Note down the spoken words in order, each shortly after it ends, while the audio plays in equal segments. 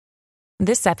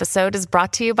This episode is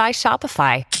brought to you by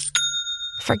Shopify.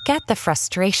 Forget the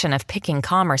frustration of picking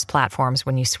commerce platforms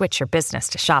when you switch your business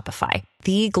to Shopify,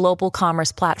 the global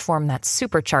commerce platform that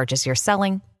supercharges your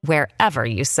selling wherever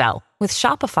you sell. With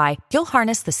Shopify, you'll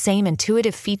harness the same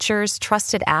intuitive features,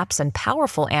 trusted apps, and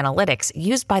powerful analytics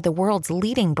used by the world's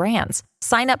leading brands.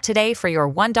 Sign up today for your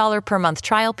 $1 per month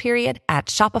trial period at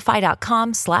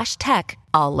shopify.com/tech,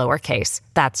 all lowercase.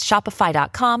 That's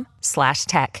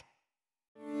shopify.com/tech.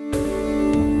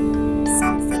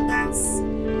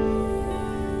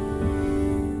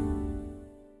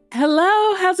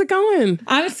 Hello, how's it going?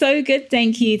 I'm so good,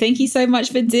 thank you. Thank you so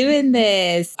much for doing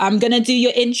this. I'm going to do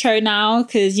your intro now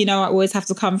because, you know, I always have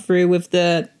to come through with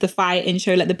the fire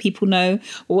intro, let the people know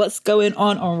what's going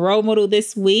on Role Model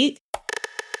this week.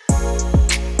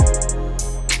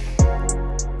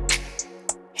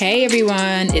 Hey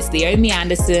everyone, it's Naomi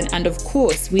Anderson, and of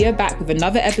course, we are back with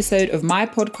another episode of my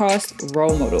podcast,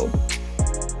 Role Model.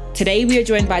 Today, we are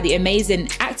joined by the amazing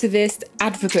activist,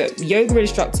 advocate, yoga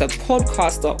instructor,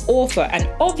 podcaster, author, and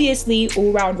obviously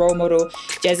all-round role model,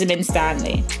 Jessamyn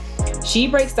Stanley. She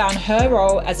breaks down her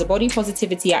role as a body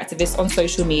positivity activist on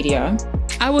social media.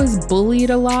 I was bullied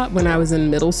a lot when I was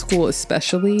in middle school,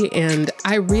 especially, and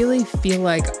I really feel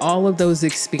like all of those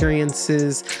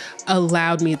experiences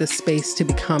allowed me the space to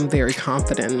become very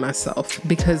confident in myself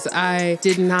because I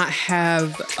did not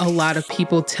have a lot of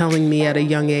people telling me at a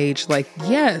young age, like,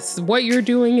 yes, what you're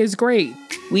doing is great.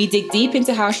 We dig deep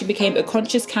into how she became a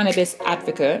conscious cannabis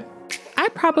advocate. I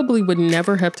probably would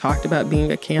never have talked about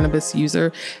being a cannabis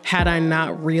user had I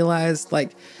not realized,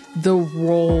 like, the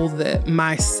role that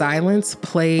my silence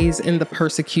plays in the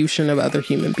persecution of other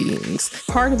human beings.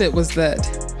 Part of it was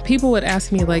that people would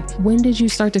ask me, like, when did you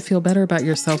start to feel better about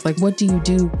yourself? Like, what do you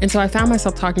do? And so I found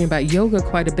myself talking about yoga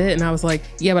quite a bit. And I was like,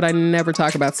 yeah, but I never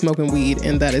talk about smoking weed.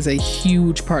 And that is a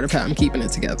huge part of how I'm keeping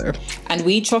it together. And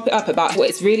we chop it up about what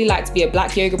it's really like to be a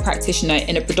Black yoga practitioner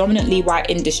in a predominantly white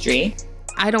industry.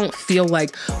 I don't feel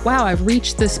like, wow, I've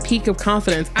reached this peak of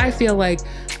confidence. I feel like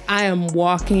I am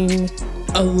walking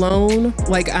alone,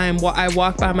 like I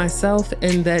walk by myself,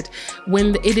 and that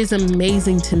when it is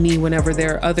amazing to me whenever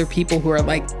there are other people who are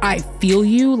like, I feel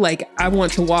you, like I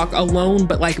want to walk alone,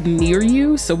 but like near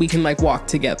you so we can like walk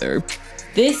together.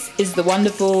 This is the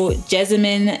wonderful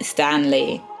Jessamyn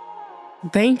Stanley.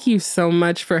 Thank you so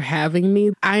much for having me.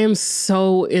 I am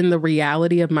so in the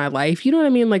reality of my life. You know what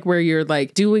I mean? Like where you're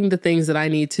like doing the things that I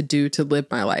need to do to live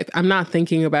my life. I'm not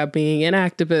thinking about being an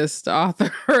activist,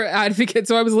 author, or advocate.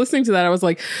 So I was listening to that. I was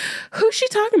like, who's she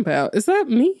talking about? Is that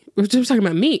me? We're talking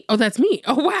about me. Oh, that's me.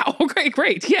 Oh, wow. Okay,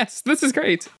 great. Yes, this is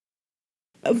great.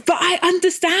 But I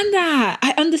understand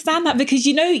that because,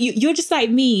 you know, you're just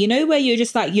like me, you know, where you're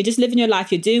just like, you're just living your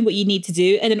life, you're doing what you need to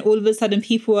do. And then all of a sudden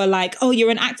people are like, oh, you're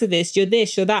an activist, you're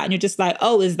this, you're that. And you're just like,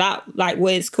 oh, is that like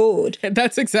what it's called?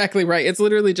 That's exactly right. It's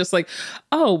literally just like,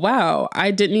 oh, wow.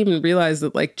 I didn't even realize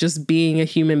that like just being a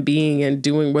human being and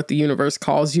doing what the universe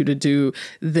calls you to do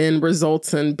then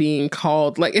results in being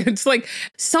called. Like, it's like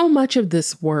so much of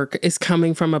this work is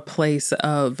coming from a place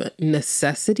of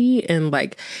necessity and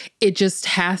like, it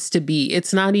just has to be.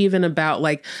 It's not even about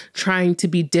like trying to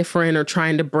be different or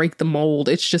trying to break the mold.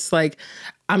 It's just like,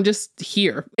 I'm just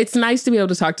here. It's nice to be able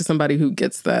to talk to somebody who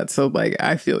gets that. So like,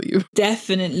 I feel you.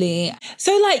 Definitely.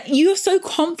 So like, you're so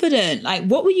confident. Like,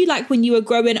 what were you like when you were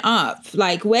growing up?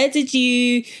 Like, when did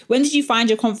you find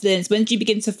your confidence? When did you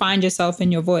begin to find yourself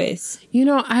in your voice? You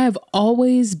know, I have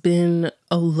always been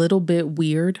a little bit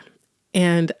weird,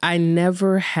 and I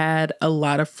never had a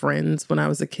lot of friends when I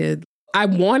was a kid. I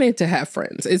wanted to have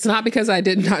friends. It's not because I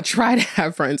did not try to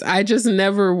have friends. I just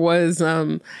never was,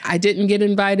 I didn't get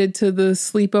invited to the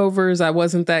sleepovers. I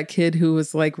wasn't that kid who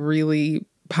was like really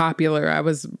popular. I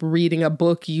was reading a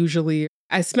book usually.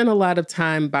 I spent a lot of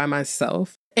time by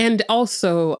myself. And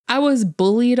also, I was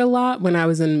bullied a lot when I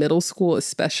was in middle school,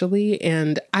 especially.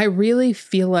 And I really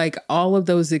feel like all of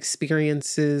those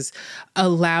experiences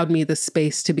allowed me the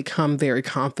space to become very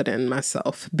confident in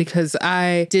myself because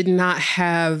I did not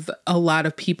have a lot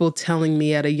of people telling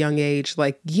me at a young age,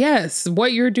 like, yes,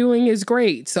 what you're doing is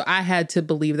great. So I had to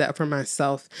believe that for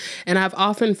myself. And I've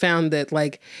often found that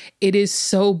like it is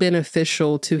so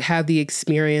beneficial to have the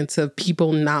experience of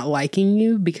people not liking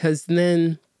you because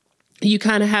then you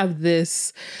kind of have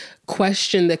this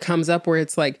question that comes up where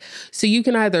it's like, so you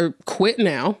can either quit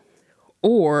now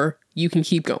or you can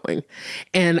keep going.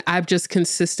 And I've just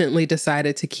consistently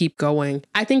decided to keep going.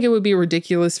 I think it would be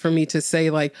ridiculous for me to say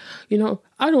like, you know,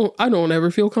 I don't ever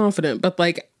feel confident, but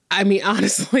like, I mean,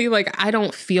 honestly, like, I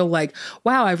don't feel like,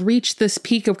 wow, I've reached this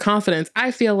peak of confidence. I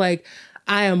feel like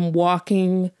I am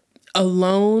walking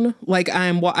alone, like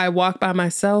I walk by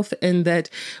myself, and that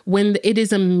when it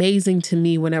is amazing to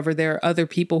me whenever there are other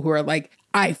people who are like,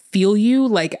 I feel you,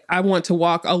 like I want to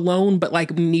walk alone, but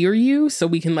like near you so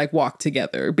we can like walk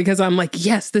together, because I'm like,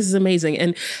 yes, this is amazing.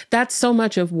 And that's so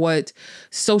much of what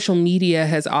social media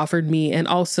has offered me. And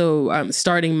also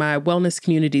starting my wellness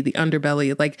community, The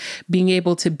Underbelly, like being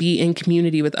able to be in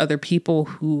community with other people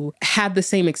who had the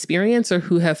same experience or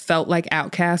who have felt like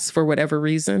outcasts for whatever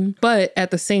reason. But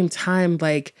at the same time,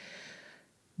 like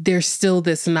there's still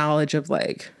this knowledge of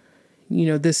like, you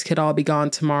know, this could all be gone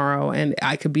tomorrow, and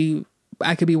I could be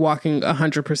walking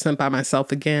 100% by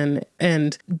myself again.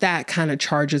 And that kind of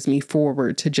charges me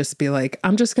forward to just be like,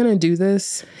 I'm just going to do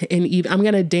this. And I'm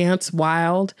going to dance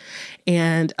wild.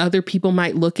 And other people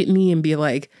might look at me and be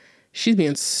like, she's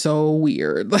being so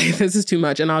weird. Like, this is too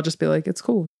much. And I'll just be like, it's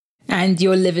cool. And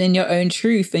you're living in your own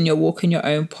truth and you're walking your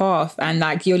own path. And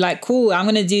like, you're like, cool, I'm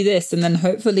going to do this. And then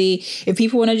hopefully if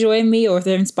people want to join me or if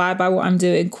they're inspired by what I'm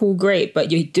doing, cool, great.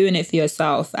 But you're doing it for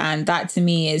yourself. And that to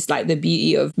me is like the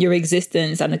beauty of your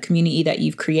existence and the community that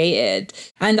you've created.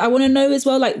 And I want to know as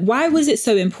well, like, why was it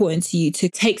so important to you to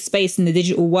take space in the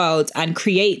digital world and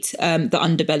create the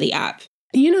Underbelly app?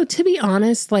 You know, to be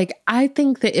honest, like, I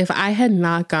think that if I had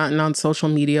not gotten on social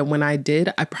media when I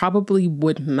did, I probably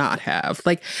would not have.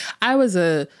 Like, I was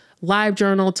a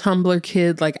LiveJournal, Tumblr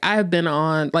kid. Like, I've been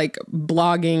on like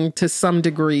blogging to some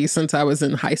degree since I was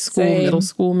in high school, middle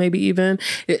school, maybe even.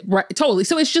 Right, totally.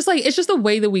 So it's just the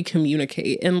way that we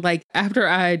communicate. And like, after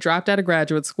I dropped out of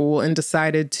graduate school and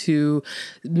decided to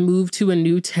move to a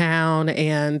new town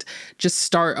and just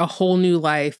start a whole new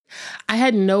life, I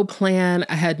had no plan.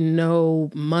 I had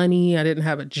no money. I didn't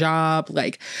have a job.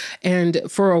 Like, and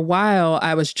for a while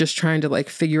I was just trying to like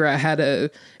figure out how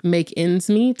to make ends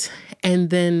meet.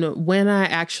 And then when I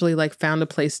actually like found a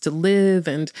place to live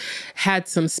and had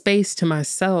some space to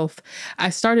myself, I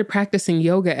started practicing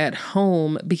yoga at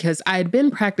home because I had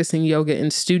been practicing yoga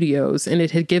in studios, and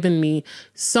it had given me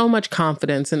so much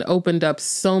confidence and opened up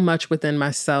so much within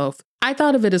myself. I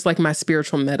thought of it as like my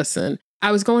spiritual medicine.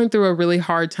 I was going through a really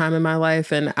hard time in my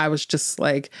life, and I was just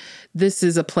like, this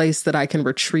is a place that I can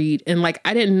retreat. And like,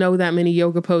 I didn't know that many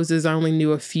yoga poses. I only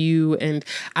knew a few, and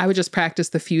I would just practice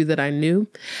the few that I knew.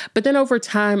 But then over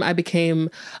time, I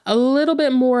became a little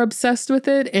bit more obsessed with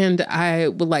it, and I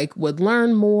would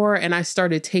learn more. And I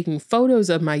started taking photos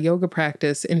of my yoga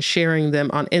practice and sharing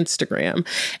them on Instagram.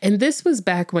 And this was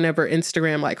back whenever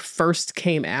Instagram like first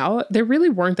came out. There really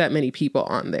weren't that many people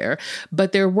on there,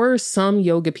 but there were some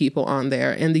yoga people on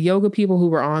there. And the yoga people who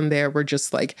were on there were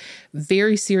just like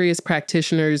very serious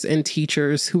practitioners and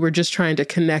teachers who were just trying to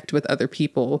connect with other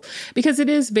people, because it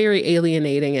is very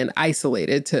alienating and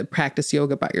isolated to practice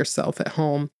yoga by yourself at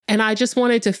home. And I just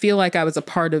wanted to feel like I was a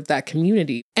part of that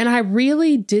community. And I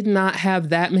really did not have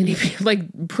that many people,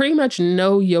 like pretty much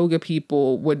no yoga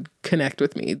people would connect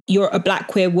with me. You're a Black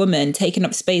queer woman taking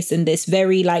up space in this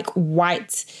very like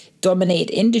white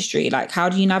dominated industry. Like, how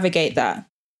do you navigate that?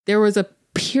 There was a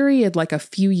period like a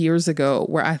few years ago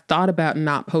where I thought about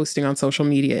not posting on social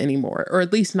media anymore, or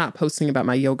at least not posting about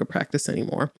my yoga practice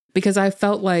anymore, because I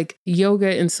felt like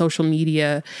yoga and social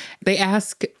media, they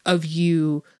ask of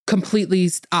you completely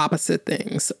opposite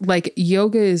things. Like,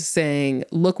 yoga is saying,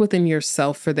 look within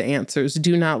yourself for the answers.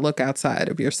 Do not look outside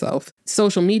of yourself.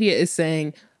 Social media is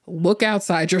saying, look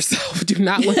outside yourself. Do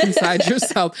not look inside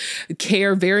yourself.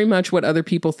 Care very much what other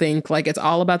people think. Like, it's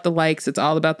all about the likes. It's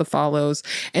all about the follows.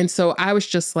 And so I was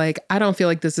just like, I don't feel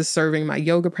like this is serving my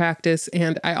yoga practice.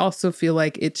 And I also feel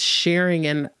like it's sharing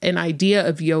an idea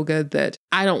of yoga that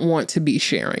I don't want to be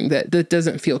sharing, that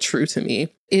doesn't feel true to me.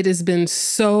 It has been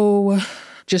so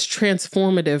just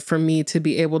transformative for me to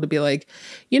be able to be like,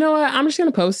 you know what, I'm just going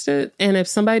to post it. And if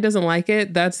somebody doesn't like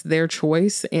it, that's their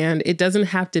choice. And it doesn't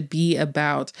have to be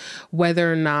about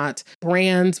whether or not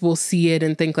brands will see it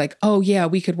and think like, oh yeah,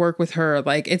 we could work with her.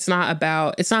 Like, it's not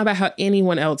about how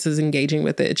anyone else is engaging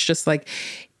with it. It's just like,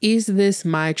 is this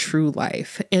my true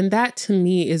life? And that to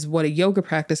me is what a yoga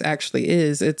practice actually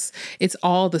is. It's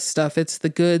all the stuff. It's the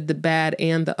good, the bad,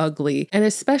 and the ugly. And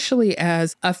especially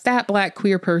as a fat Black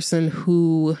queer person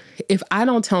who, if I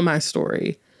don't tell my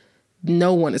story,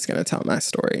 no one is going to tell my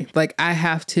story. Like, I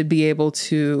have to be able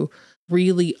to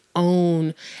really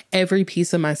own every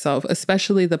piece of myself,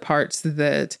 especially the parts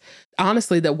that,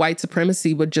 honestly, that white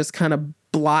supremacy would just kind of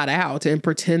blot out and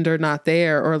pretend are not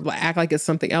there or act like it's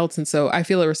something else. And so I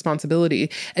feel a responsibility,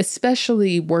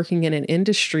 especially working in an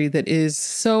industry that is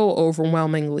so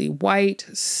overwhelmingly white,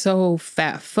 so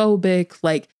fat phobic,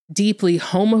 like deeply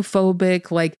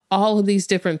homophobic, like all of these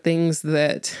different things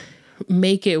that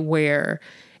make it where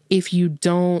if you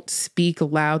don't speak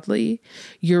loudly,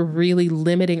 you're really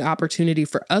limiting opportunity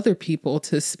for other people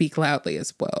to speak loudly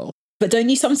as well. But don't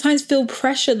you sometimes feel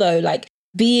pressure though? Like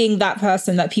being that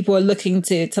person that people are looking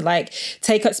to like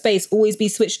take up space, always be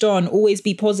switched on, always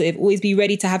be positive, always be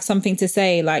ready to have something to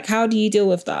say. Like, how do you deal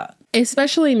with that?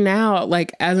 Especially now,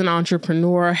 like as an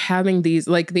entrepreneur, having these,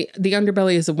 like the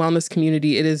Underbelly is a wellness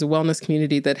community. It is a wellness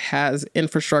community that has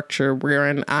infrastructure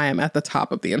wherein I am at the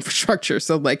top of the infrastructure.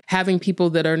 So like having people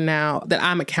that are now that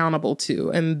I'm accountable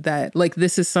to, and that like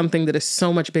this is something that is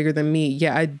so much bigger than me.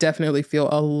 Yeah, I definitely feel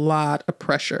a lot of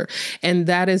pressure. And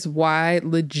that is why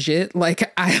legit,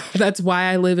 like that's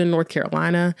why I live in North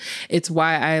Carolina. It's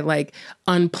why I like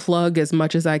unplug as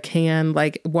much as I can,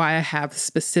 like why I have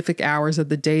specific hours of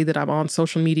the day that I'm on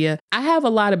social media. I have a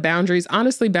lot of boundaries,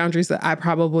 honestly, boundaries that I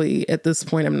probably at this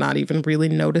point I'm not even really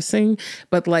noticing,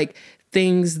 but like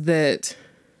things that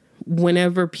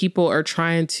whenever people are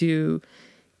trying to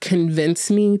convince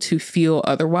me to feel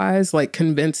otherwise, like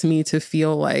convince me to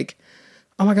feel like,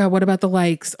 oh my God, what about the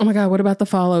likes? Oh my God, what about the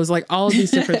follows? Like all of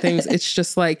these different things. It's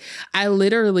just like, I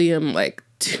literally am like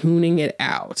tuning it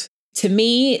out. To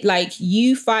me, like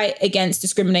you fight against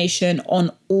discrimination on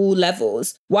all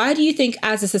levels. Why do you think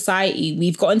as a society,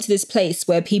 we've gotten to this place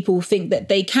where people think that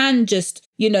they can just,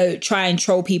 you know, try and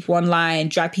troll people online,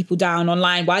 drag people down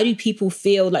online? Why do people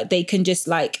feel like they can just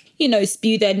like, you know,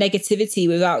 spew their negativity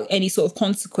without any sort of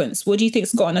consequence? What do you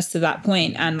think's gotten us to that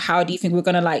point? And how do you think we're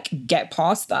going to like get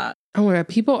past that? Oh my God,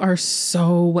 people are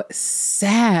so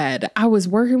sad. I was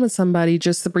working with somebody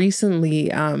just recently.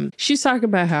 She's talking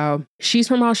about how she's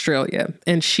from Australia,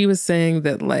 and she was saying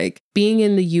that like being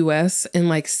in the US and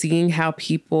like seeing how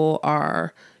people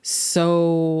are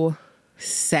so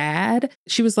sad.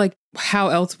 She was like, how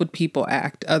else would people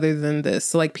act other than this?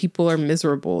 So like people are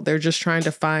miserable. They're just trying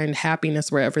to find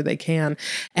happiness wherever they can.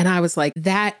 And I was like,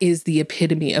 that is the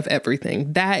epitome of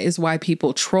everything. That is why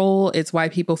people troll. It's why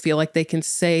people feel like they can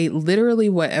say literally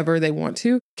whatever they want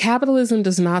to. Capitalism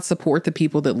does not support the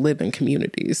people that live in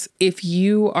communities. If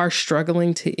you are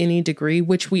struggling to any degree,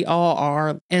 which we all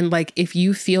are, and like if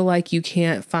you feel like you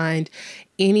can't find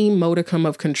any modicum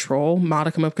of control,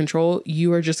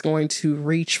 you are just going to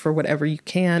reach for whatever you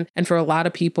can. And for a lot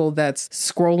of people, that's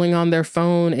scrolling on their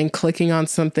phone and clicking on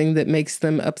something that makes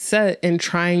them upset and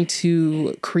trying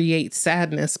to create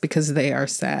sadness because they are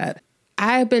sad.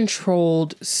 I've been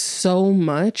trolled so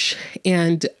much.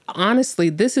 And honestly,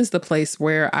 this is the place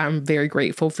where I'm very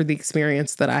grateful for the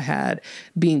experience that I had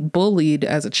being bullied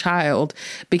as a child,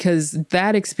 because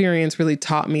that experience really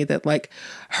taught me that like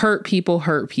hurt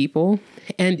people.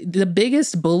 And the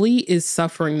biggest bully is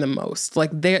suffering the most. Like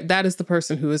that is the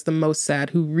person who is the most sad,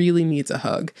 who really needs a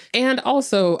hug. And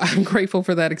also I'm grateful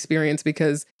for that experience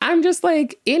because I'm just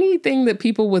like anything that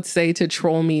people would say to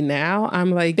troll me now,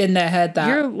 I'm like, been there, heard that.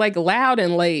 You're like loud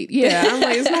and late. Yeah. I'm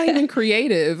like, it's not even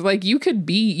creative. Like you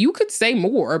could say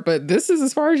more, but this is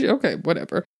as far as okay,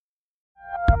 whatever.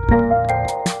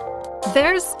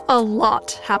 There's a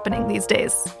lot happening these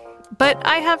days. But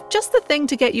I have just the thing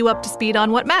to get you up to speed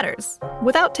on what matters,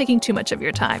 without taking too much of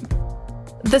your time.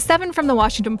 The 7 from the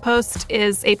Washington Post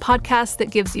is a podcast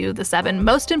that gives you the 7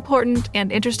 most important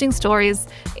and interesting stories,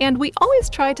 and we always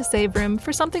try to save room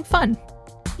for something fun.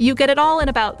 You get it all in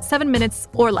about 7 minutes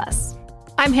or less.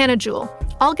 I'm Hannah Jewell.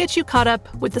 I'll get you caught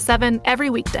up with the 7 every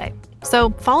weekday.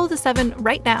 So follow the 7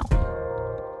 right now.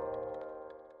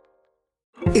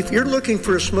 If you're looking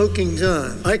for a smoking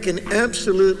gun, I can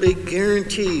absolutely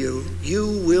guarantee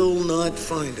you will not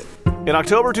find it. In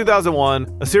October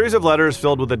 2001, a series of letters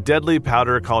filled with a deadly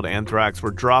powder called anthrax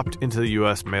were dropped into the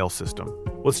U.S. mail system.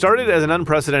 What started as an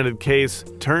unprecedented case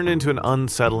turned into an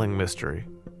unsettling mystery.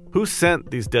 Who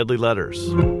sent these deadly letters?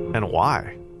 And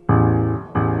why?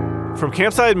 From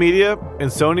Campside Media and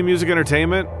Sony Music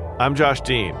Entertainment, I'm Josh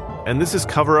Dean, and this is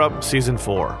Cover Up Season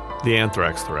 4, The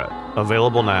Anthrax Threat.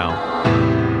 Available now.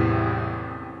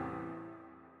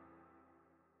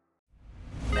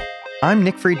 I'm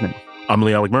Nick Friedman. I'm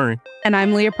Lee Alec Murray. And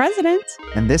I'm Leah President.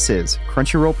 And this is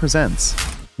Crunchyroll Presents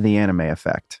The Anime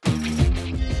Effect.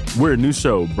 We're a new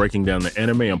show breaking down the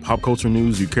anime and pop culture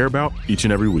news you care about each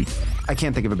and every week. I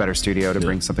can't think of a better studio to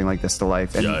bring something like this to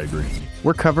life. And yeah, I agree.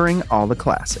 We're covering all the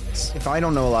classics. If I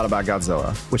don't know a lot about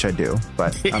Godzilla, which I do,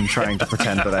 but I'm trying to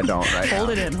pretend that I don't right Hold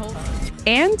now. it in.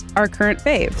 And our current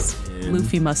faves.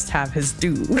 Luffy must have his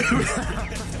due.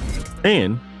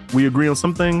 And we agree on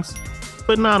some things,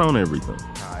 but not on everything.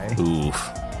 Oof.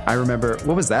 I remember,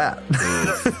 what was that?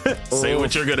 Say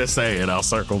what you're going to say and I'll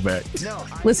circle back.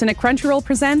 Listen to Crunchyroll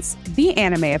Presents The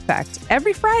Anime Effect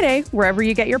every Friday, wherever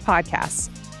you get your podcasts.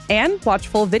 And watch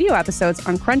full video episodes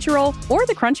on Crunchyroll or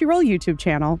the Crunchyroll YouTube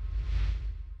channel.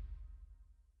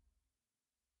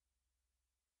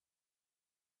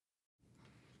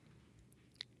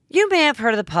 You may have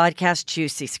heard of the podcast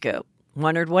Juicy Scoop.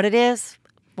 Wondered what it is?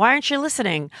 Why aren't you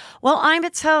listening? Well, I'm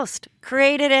its host.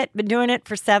 Created it, been doing it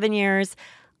for 7 years.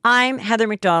 I'm Heather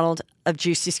McDonald of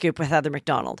Juicy Scoop with Heather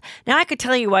McDonald. Now, I could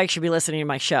tell you why you should be listening to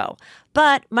my show,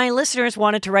 but my listeners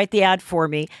wanted to write the ad for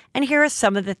me, and here are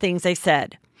some of the things they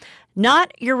said.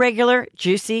 Not your regular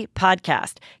juicy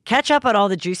podcast. Catch up on all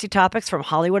the juicy topics from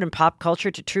Hollywood and pop culture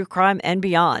to true crime and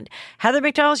beyond. Heather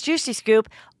McDonald's Juicy Scoop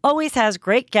always has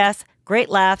great guests, great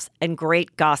laughs, and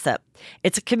great gossip.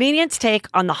 It's a comedian's take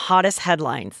on the hottest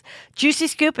headlines. Juicy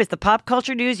Scoop is the pop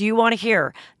culture news you want to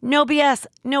hear. No BS,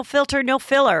 no filter, no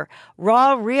filler.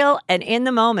 Raw, real, and in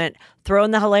the moment. Throw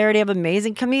in the hilarity of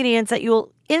amazing comedians that you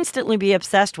will instantly be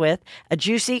obsessed with, a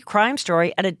juicy crime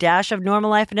story, and a dash of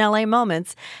normal life in LA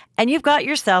moments, and you've got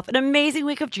yourself an amazing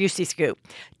week of Juicy Scoop.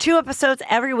 2 episodes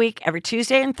every week, every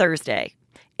Tuesday and Thursday.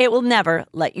 It will never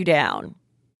let you down.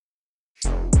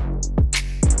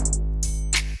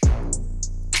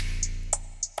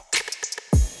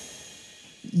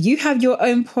 You have your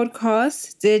own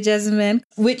podcast, Dear Jessamyn,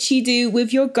 which you do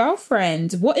with your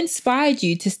girlfriend. What inspired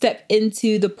you to step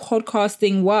into the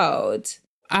podcasting world?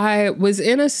 I was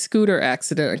in a scooter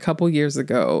accident a couple years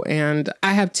ago, and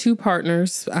I have 2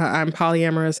 partners. I'm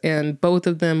polyamorous, and both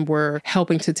of them were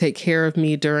helping to take care of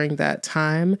me during that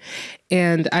time.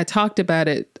 And I talked about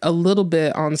it a little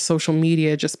bit on social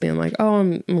media, just being like, oh,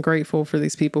 I'm grateful for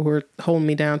these people who are holding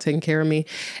me down, taking care of me.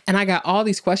 And I got all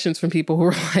these questions from people who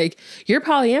were like, you're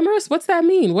polyamorous? What's that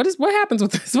mean? What happens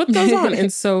with this? What goes on?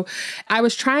 And so I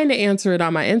was trying to answer it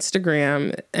on my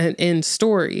Instagram and in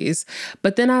stories.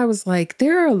 But then I was like,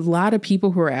 there are a lot of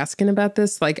people who are asking about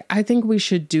this. Like, I think we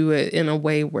should do it in a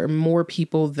way where more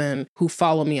people than who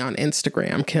follow me on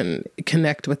Instagram can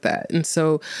connect with that. And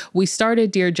so we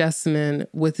started Dear Jessamyn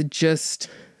with just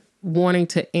wanting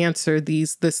to answer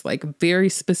this like very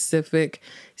specific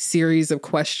series of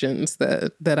questions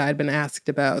that I'd been asked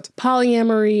about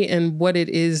polyamory and what it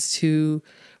is to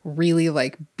really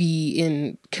like be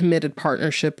in committed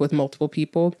partnership with multiple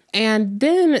people. And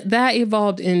then that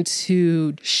evolved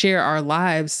into share our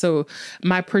lives. So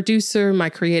my producer, my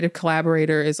creative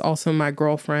collaborator is also my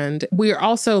girlfriend. We are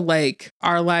also like,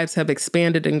 our lives have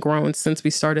expanded and grown since we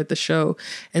started the show.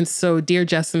 And so Dear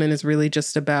Jessamyn is really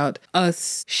just about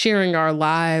us sharing our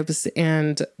lives,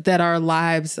 and that our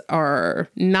lives are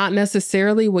not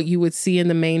necessarily what you would see in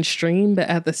the mainstream, but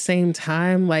at the same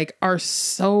time, like are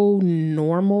so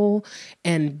normal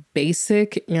and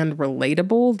basic and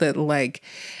relatable that like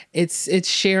it's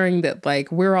sharing that like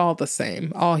we're all the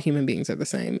same. All human beings are the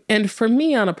same. And for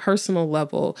me on a personal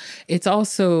level, it's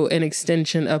also an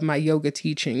extension of my yoga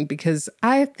teaching, because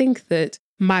I think that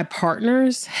my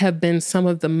partners have been some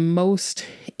of the most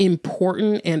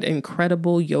important and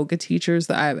incredible yoga teachers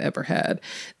that I've ever had.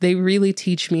 They really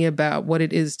teach me about what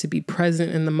it is to be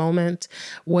present in the moment,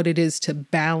 what it is to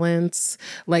balance,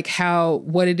 like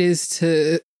what it is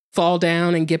to fall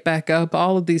down and get back up,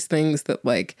 all of these things that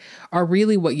like are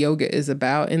really what yoga is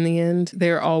about in the end.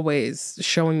 They're always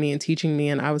showing me and teaching me.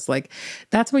 And I was like,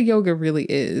 that's what yoga really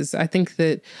is. I think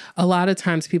that a lot of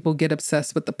times people get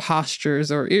obsessed with the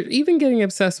postures or even getting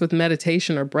obsessed with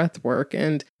meditation or breath work.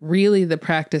 And really the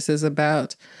practice is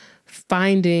about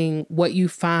finding what you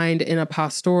find in a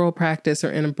pastoral practice or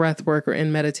in a breath work or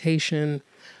in meditation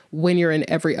when you're in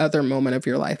every other moment of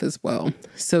your life as well.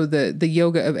 So the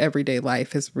yoga of everyday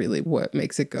life is really what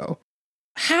makes it go.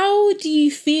 How do you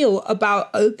feel about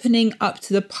opening up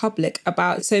to the public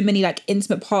about so many like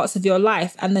intimate parts of your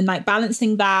life, and then like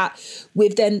balancing that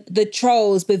with then the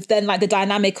trolls, with then like the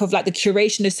dynamic of like the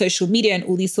curation of social media and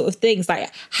all these sort of things? Like,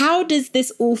 how does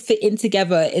this all fit in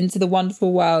together into the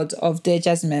wonderful world of Dear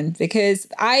Jessamyn? Because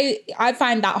I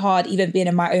find that hard, even being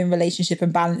in my own relationship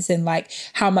and balancing like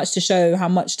how much to show, how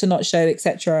much to not show,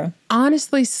 etc.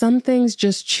 Honestly, some things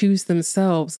just choose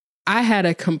themselves. I had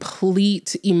a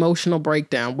complete emotional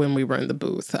breakdown when we were in the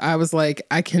booth. I was like,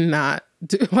 I cannot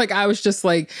do, like, I was just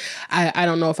like, I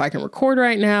don't know if I can record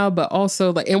right now, but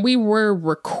also like, and we were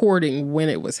recording when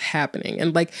it was happening.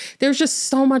 And like, there's just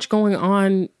so much going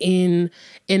on in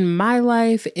my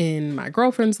life, in my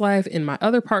girlfriend's life, in my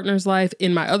other partner's life,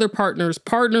 in my other partner's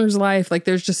life. Like,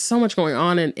 there's just so much going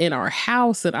on in our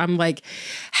house. And I'm like,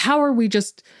 how are we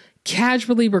just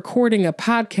casually recording a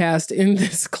podcast in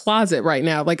this closet right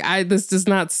now? Like, this does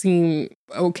not seem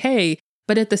okay.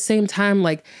 But at the same time,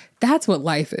 like, that's what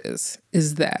life is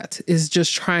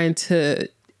just trying to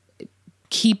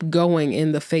keep going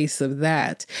in the face of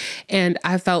that. And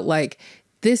I felt like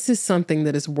this is something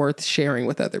that is worth sharing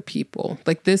with other people.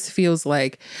 Like, this feels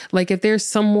like if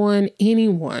there's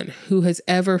anyone who has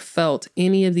ever felt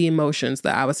any of the emotions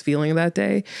that I was feeling that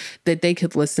day, that they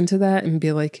could listen to that and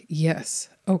be like, yes,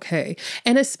 okay.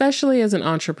 And especially as an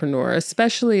entrepreneur,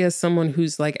 especially as someone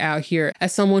who's like out here,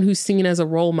 as someone who's seen as a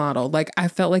role model, like I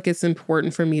felt like it's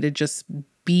important for me to just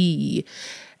be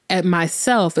at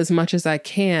myself as much as I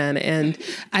can. And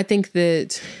I think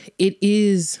that it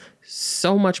is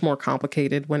so much more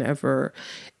complicated whenever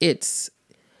it's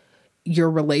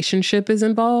your relationship is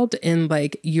involved and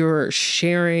like you're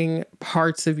sharing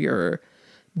parts of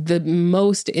the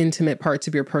most intimate parts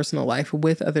of your personal life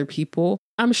with other people.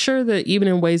 I'm sure that even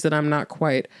in ways that I'm not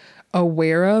quite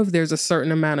aware of, there's a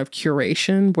certain amount of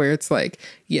curation where it's like,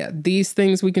 yeah, these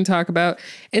things we can talk about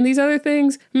and these other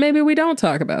things, maybe we don't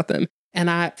talk about them. And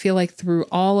I feel like through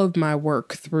all of my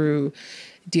work, through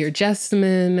Dear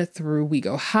Jessamyn, through We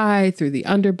Go High, through The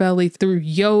Underbelly, through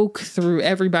Yoke, through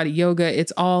Everybody Yoga,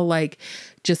 it's all like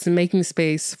just making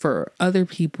space for other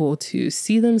people to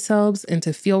see themselves and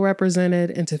to feel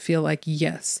represented and to feel like,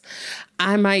 yes,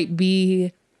 I might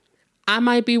be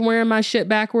wearing my shit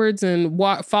backwards and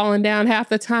falling down half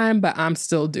the time, but I'm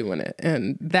still doing it.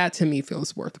 And that to me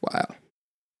feels worthwhile.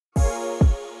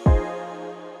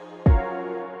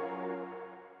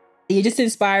 You're just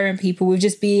inspiring people with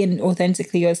just being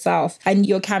authentically yourself. And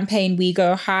your campaign, We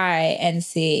Go High,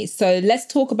 NC. So let's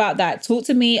talk about that. Talk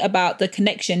to me about the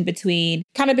connection between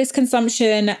cannabis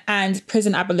consumption and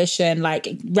prison abolition.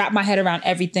 Like, wrap my head around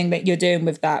everything that you're doing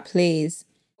with that, please.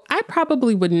 I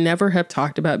probably would never have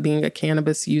talked about being a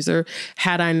cannabis user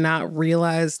had I not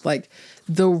realized like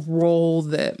the role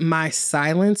that my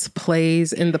silence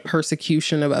plays in the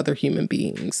persecution of other human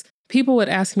beings. People would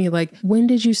ask me like, when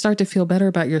did you start to feel better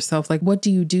about yourself? Like, what do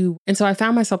you do? And so I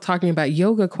found myself talking about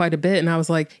yoga quite a bit. And I was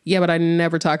like, yeah, but I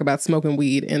never talk about smoking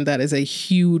weed. And that is a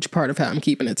huge part of how I'm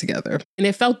keeping it together. And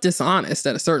it felt dishonest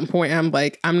at a certain point. I'm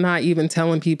like, I'm not even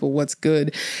telling people what's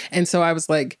good. And so I was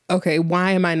like, okay,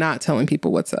 why am I not telling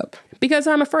people what's up? Because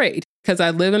I'm afraid. Because I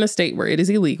live in a state where it is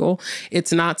illegal.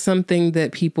 It's not something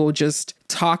that people just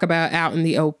talk about out in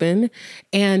the open.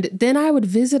 And then I would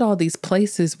visit all these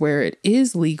places where it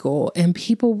is legal and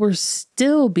people were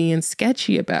still being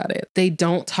sketchy about it. They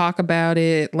don't talk about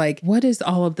it. Like, what is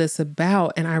all of this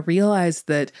about? And I realized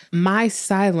that my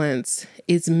silence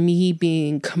is me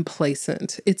being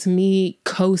complacent. It's me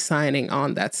co-signing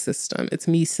on that system. It's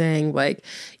me saying like,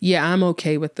 yeah, I'm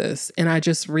okay with this. And I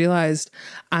just realized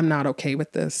I'm not okay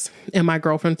with this. And my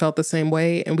girlfriend felt the same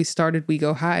way. And we started We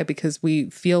Go High because we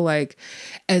feel like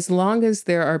as long as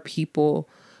there are people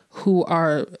who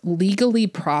are legally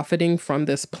profiting from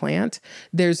this plant,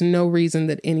 there's no reason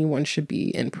that anyone should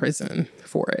be in prison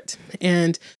for it.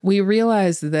 And we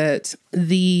realized that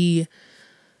the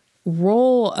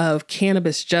role of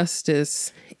cannabis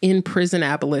justice in prison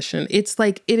abolition, it's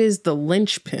like it is the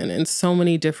linchpin in so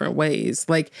many different ways.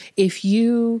 Like if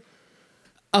you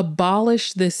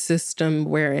abolish this system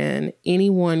wherein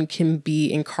anyone can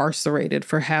be incarcerated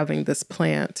for having this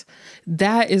plant,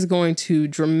 that is going to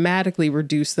dramatically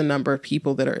reduce the number of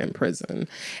people that are in prison.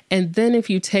 And then if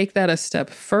you take that a step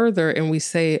further and we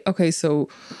say, okay, so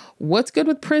what's good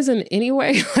with prison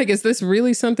anyway? Like, is this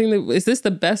really is this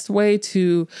the best way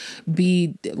to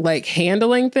be like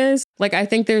handling this? Like, I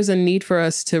think there's a need for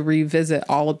us to revisit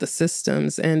all of the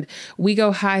systems. And We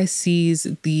Go High sees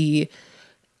the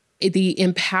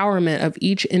empowerment of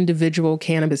each individual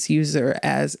cannabis user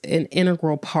as an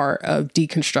integral part of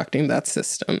deconstructing that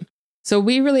system. So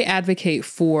we really advocate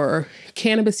for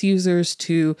cannabis users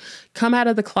to come out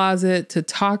of the closet, to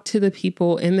talk to the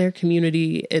people in their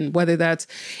community, and whether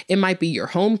it might be your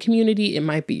home community, it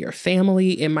might be your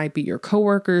family, it might be your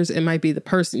coworkers, it might be the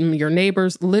person, your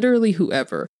neighbors, literally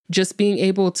whoever. Just being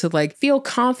able to like feel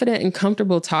confident and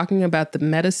comfortable talking about the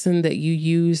medicine that you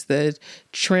use that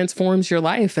transforms your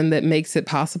life and that makes it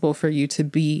possible for you to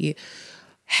be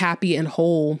happy and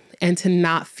whole and to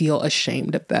not feel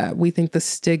ashamed of that. We think the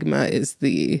stigma is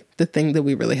the thing that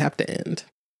we really have to end.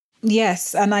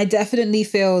 Yes. And I definitely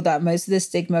feel that most of the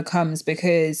stigma comes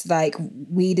because like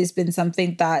weed has been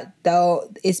something that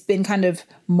it's been kind of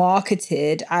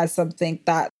marketed as something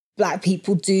that Black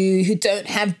people do who don't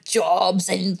have jobs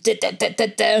and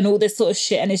and all this sort of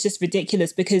shit. And it's just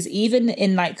ridiculous because even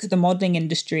in like the modeling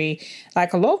industry,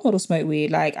 like a lot of models smoke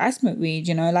weed. Like I smoke weed,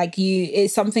 you know, like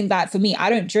it's something that for me, I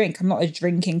don't drink. I'm not a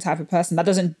drinking type of person.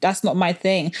 That's not my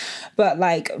thing. But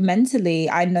like mentally,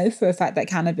 I know for a fact that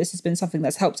cannabis has been something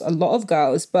that's helped a lot of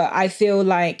girls. But I feel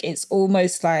like it's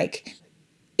almost like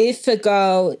if a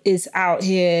girl is out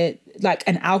here like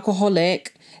an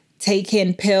alcoholic,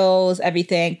 taking pills,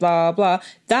 everything, blah, blah.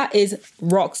 That is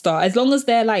rock star. As long as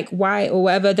they're like white or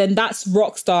whatever, then that's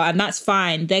rock star and that's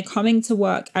fine. They're coming to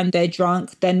work and they're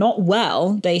drunk. They're not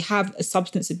well. They have a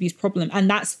substance abuse problem and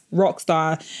that's rock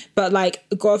star. But like,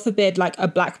 God forbid, like a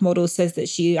black model says that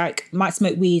she like might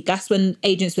smoke weed. That's when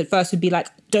agents would be like,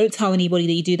 don't tell anybody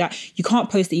that you do that. You can't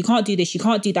post it. You can't do this. You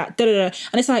can't do that. Da, da, da.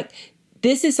 And it's like,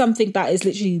 this is something that is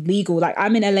literally legal. Like,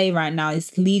 I'm in LA right now.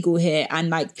 It's legal here. And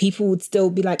like, people would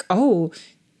still be like, oh,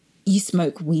 you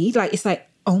smoke weed? Like, it's like,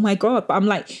 oh my God. But I'm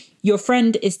like, your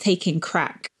friend is taking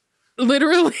crack.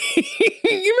 Literally.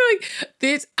 You're like,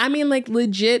 this, I mean, like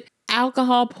legit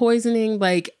alcohol poisoning,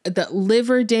 like the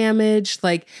liver damage,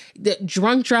 like the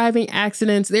drunk driving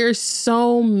accidents. There's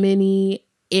so many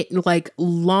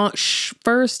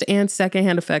first and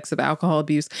secondhand effects of alcohol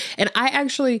abuse. And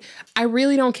I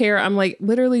really don't care. I'm like,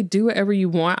 literally do whatever you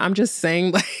want. I'm just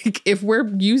saying, like, if we're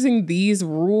using these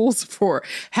rules for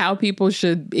how people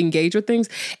should engage with things,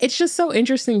 it's just so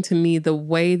interesting to me the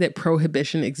way that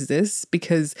prohibition exists,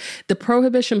 because the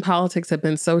prohibition politics have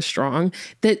been so strong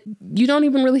that you don't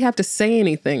even really have to say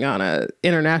anything on a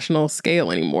international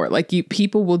scale anymore. Like,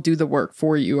 people will do the work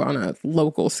for you on a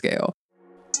local scale.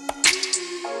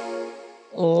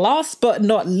 Last but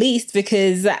not least,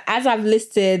 because as I've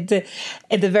listed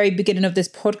at the very beginning of this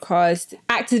podcast,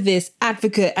 activist,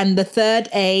 advocate, and the third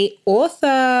A,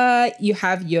 author, you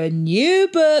have your new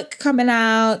book coming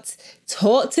out.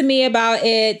 Talk to me about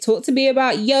it. Talk to me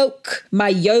about Yoke, my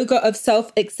yoga of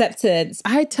self-acceptance.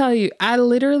 I tell you, I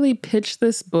literally pitched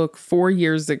this book 4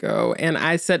 years ago. And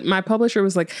I said, my publisher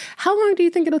was like, how long do you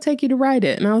think it'll take you to write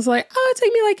it? And I was like, oh, it'll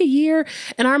take me like a year.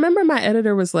 And I remember my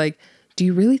editor was like, do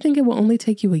you really think it will only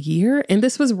take you a year? And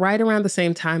this was right around the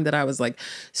same time that I was like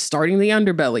starting the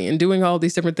underbelly and doing all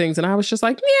these different things. And I was just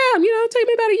like, yeah, it'll take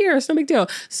me about a year. It's no big deal.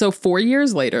 So 4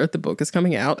 years later, the book is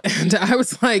coming out. And I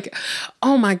was like,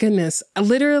 oh my goodness,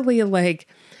 literally like,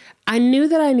 I knew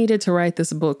that I needed to write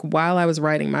this book while I was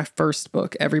writing my first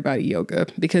book, Everybody Yoga,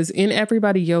 because in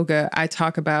Everybody Yoga, I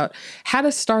talk about how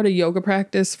to start a yoga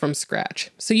practice from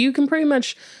scratch. So you can pretty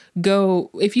much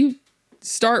go, if you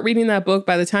start reading that book,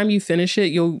 by the time you finish it,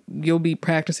 you'll be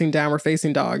practicing downward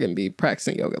facing dog and be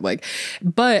practicing yoga.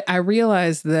 But I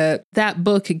realized that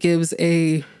book gives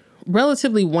a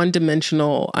relatively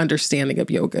one-dimensional understanding of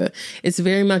yoga. It's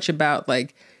very much about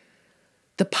like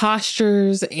the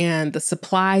postures and the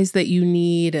supplies that you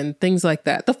need and things like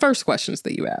that. The first questions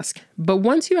that you ask. But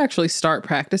once you actually start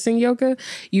practicing yoga,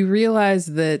 you realize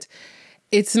that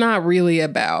it's not really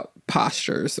about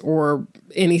postures or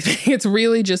anything. It's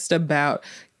really just about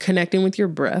connecting with your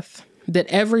breath, that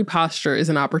every posture is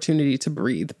an opportunity to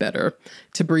breathe better,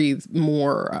 to breathe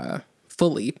more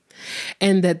fully,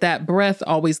 and that breath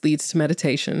always leads to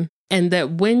meditation. And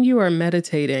that when you are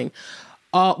meditating,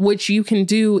 which you can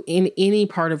do in any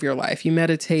part of your life, you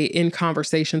meditate in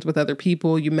conversations with other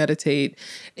people, you meditate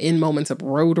in moments of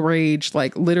road rage,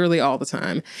 like literally all the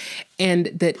time. And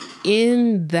that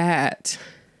in that,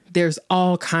 there's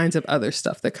all kinds of other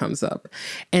stuff that comes up.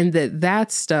 And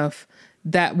that stuff,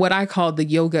 that what I call the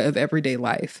yoga of everyday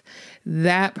life,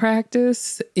 that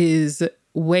practice is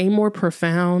way more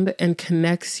profound and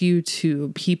connects you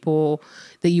to people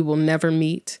that you will never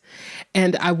meet.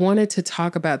 And I wanted to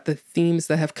talk about the themes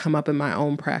that have come up in my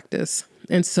own practice.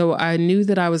 And so I knew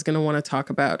that I was going to want to talk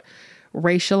about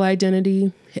racial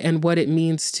identity and what it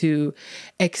means to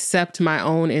accept my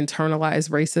own internalized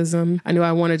racism. I knew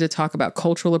I wanted to talk about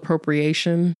cultural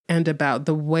appropriation and about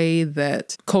the way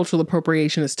that cultural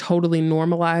appropriation is totally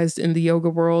normalized in the yoga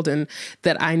world, and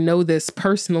that I know this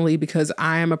personally because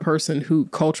I am a person who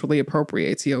culturally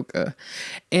appropriates yoga.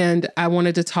 And I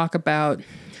wanted to talk about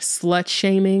slut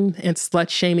shaming and slut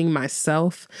shaming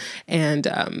myself, and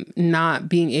not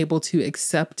being able to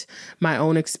accept my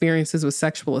own experiences with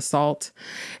sexual assault,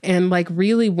 and like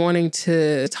really wanting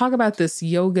to talk about this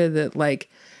yoga that like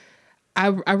I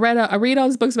read all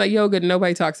these books about yoga and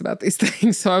nobody talks about these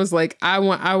things. So I was like, I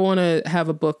want to have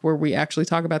a book where we actually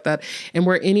talk about that, and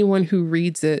where anyone who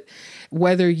reads it,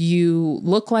 whether you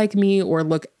look like me or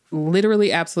look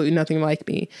literally absolutely nothing like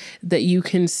me, that you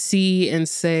can see and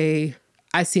say,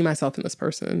 I see myself in this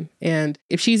person. And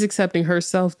if she's accepting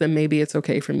herself, then maybe it's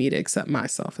okay for me to accept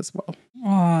myself as well.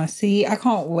 Oh, see, I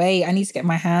can't wait. I need to get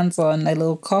my hands on a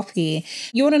little copy.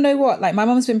 You want to know what? Like, my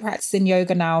mom's been practicing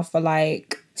yoga now for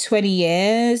like 20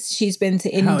 years. She's been to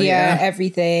India,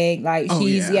 everything. Like,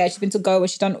 she's been to Goa.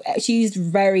 She's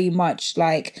very much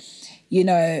like,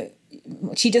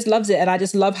 she just loves it. And I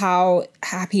just love how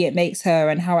happy it makes her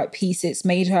and how at peace it's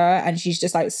made her. And she's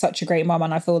just like such a great mom.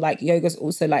 And I feel like yoga's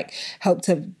also like helped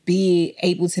her be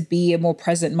able to be a more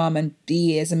present mom and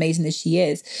be as amazing as she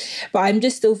is. But I'm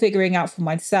just still figuring out for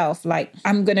myself, like,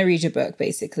 I'm going to read your book,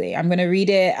 basically. I'm going to read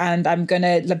it, and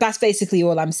that's basically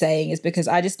all I'm saying, is because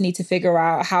I just need to figure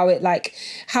out how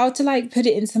to put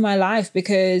it into my life,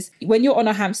 because when you're on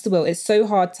a hamster wheel, it's so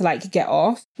hard to like get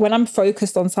off. When I'm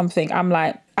focused on something, I'm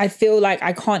like, I feel like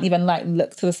I can't even like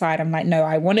look to the side. I'm like, no,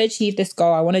 I want to achieve this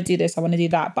goal. I want to do this. I want to do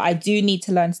that. But I do need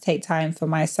to learn to take time for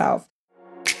myself.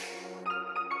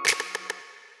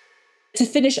 To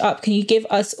finish up, can you give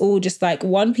us all just like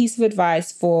one piece of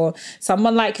advice for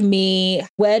someone like me?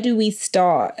 Where do we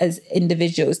start as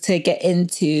individuals to get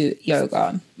into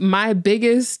yoga? My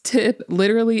biggest tip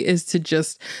literally is to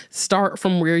just start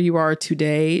from where you are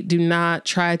today. Do not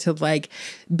try to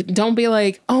don't be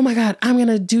like, oh my God, I'm going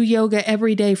to do yoga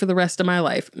every day for the rest of my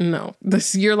life. No,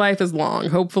 your life is long,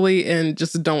 hopefully. And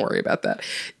just don't worry about that.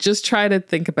 Just try to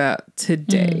think about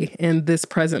today and this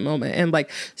present moment, and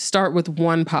like start with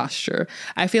one posture.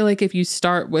 I feel like if you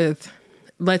start with,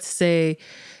 let's say,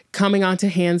 coming onto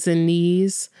hands and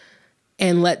knees,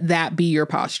 and let that be your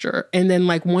posture. And then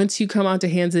like once you come onto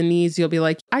hands and knees, you'll be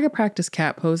like, I could practice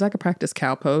cat pose. I could practice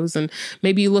cow pose. And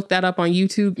maybe you look that up on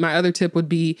YouTube. My other tip would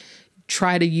be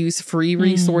try to use free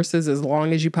resources as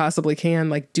long as you possibly can.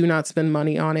 Like, do not spend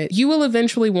money on it. You will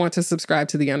eventually want to subscribe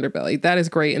to the Underbelly. That is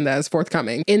great, and that is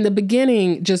forthcoming. In the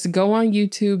beginning, just go on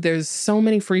YouTube. There's so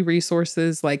many free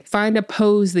resources. Like, find a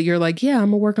pose that you're like, yeah,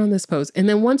 I'm gonna work on this pose. And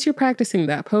then once you're practicing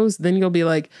that pose, then you'll be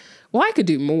like, well, I could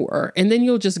do more. And then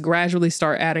you'll just gradually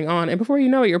start adding on. And before you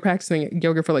know it, you're practicing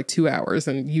yoga for like 2 hours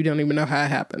and you don't even know how it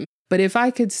happened. But if I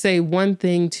could say one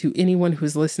thing to anyone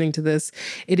who's listening to this,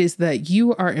 it is that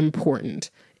you are important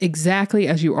exactly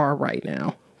as you are right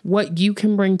now. What you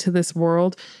can bring to this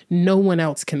world, no one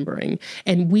else can bring.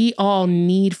 And we all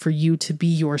need for you to be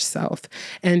yourself.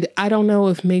 And I don't know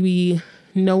if maybe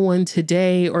no one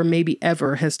today or maybe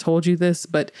ever has told you this,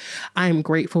 but I am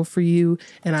grateful for you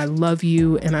and I love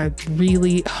you and I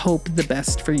really hope the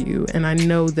best for you. And I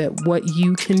know that what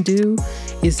you can do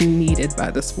is needed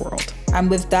by this world. And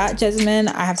with that,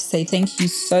 Jessamyn, I have to say thank you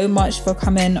so much for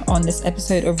coming on this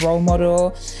episode of Role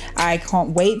Model. I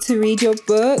can't wait to read your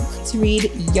book, to read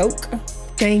Yoke.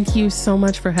 Thank you so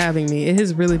much for having me. It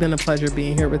has really been a pleasure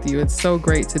being here with you. It's so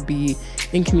great to be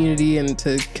in community and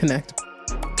to connect.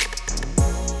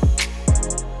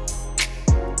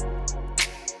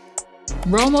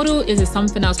 Role Model is a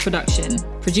Something Else production,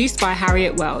 produced by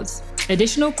Harriet Wells.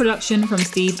 Additional production from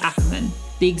Steve Ackerman.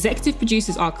 The executive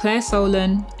producers are Claire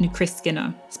Solon and Chris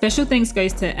Skinner. Special thanks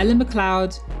goes to Ellen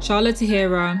McLeod, Charlotte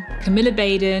Tahira, Camilla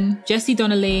Baden, Jessie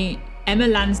Donnelly, Emma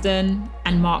Lansden,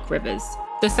 and Mark Rivers.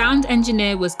 The sound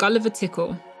engineer was Gulliver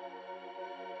Tickle.